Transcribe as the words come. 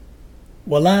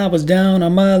Well, I was down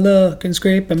on my luck and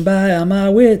scraping by on my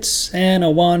wits, and a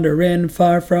wandering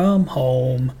far from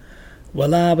home.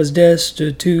 Well, I was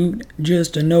destitute,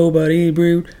 just a nobody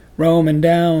brute, roaming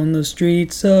down the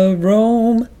streets of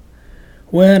Rome,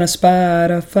 when I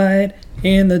spied a fight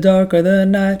in the dark of the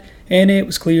night, and it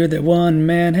was clear that one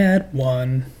man had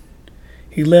won.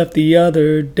 He left the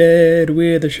other dead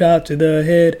with a shot to the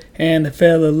head, and the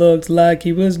fella looked like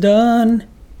he was done.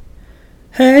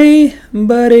 Hey,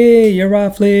 buddy, you're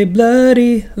awfully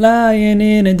bloody, lying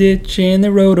in a ditch in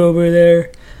the road over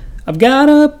there. I've got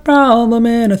a problem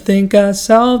and I think I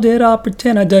solved it. I'll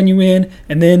pretend I done you in,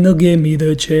 and then they'll give me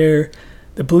the chair.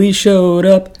 The police showed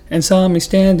up and saw me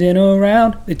standing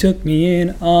around. They took me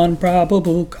in on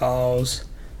probable cause.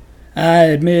 I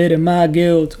admitted my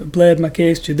guilt, pled my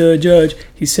case to the judge.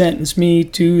 He sentenced me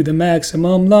to the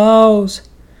maximum laws.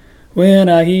 When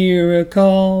I hear a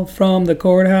call from the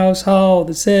courthouse hall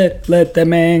that said, let that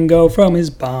man go from his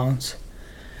bonds.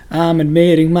 I'm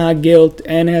admitting my guilt,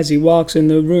 and as he walks in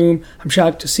the room, I'm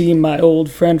shocked to see my old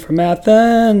friend from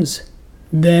Athens.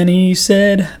 Then he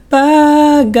said,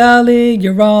 by golly,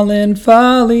 you're all in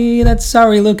folly. That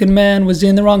sorry-looking man was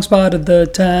in the wrong spot at the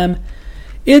time.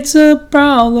 It's a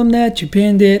problem that you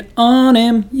pinned it on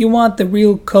him. You want the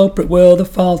real culprit, well, the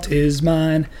fault is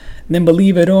mine. Then,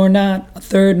 believe it or not, a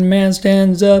third man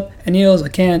stands up and yells, I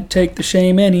can't take the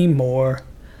shame anymore.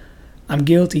 I'm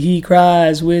guilty, he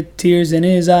cries with tears in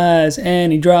his eyes,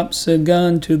 and he drops a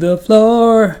gun to the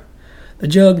floor. The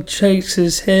judge shakes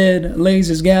his head, lays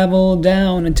his gavel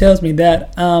down, and tells me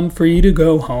that I'm free to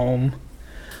go home.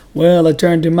 Well, I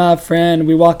turn to my friend,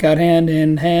 we walk out hand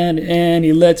in hand, and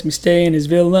he lets me stay in his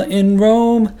villa in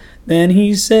Rome. Then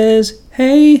he says,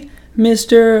 hey,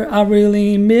 mister, I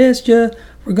really missed you.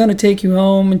 We're gonna take you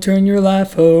home and turn your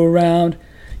life around.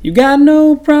 You got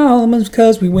no problems,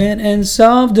 'cause we went and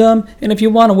solved them. And if you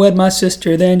wanna wed my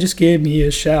sister, then just give me a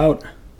shout.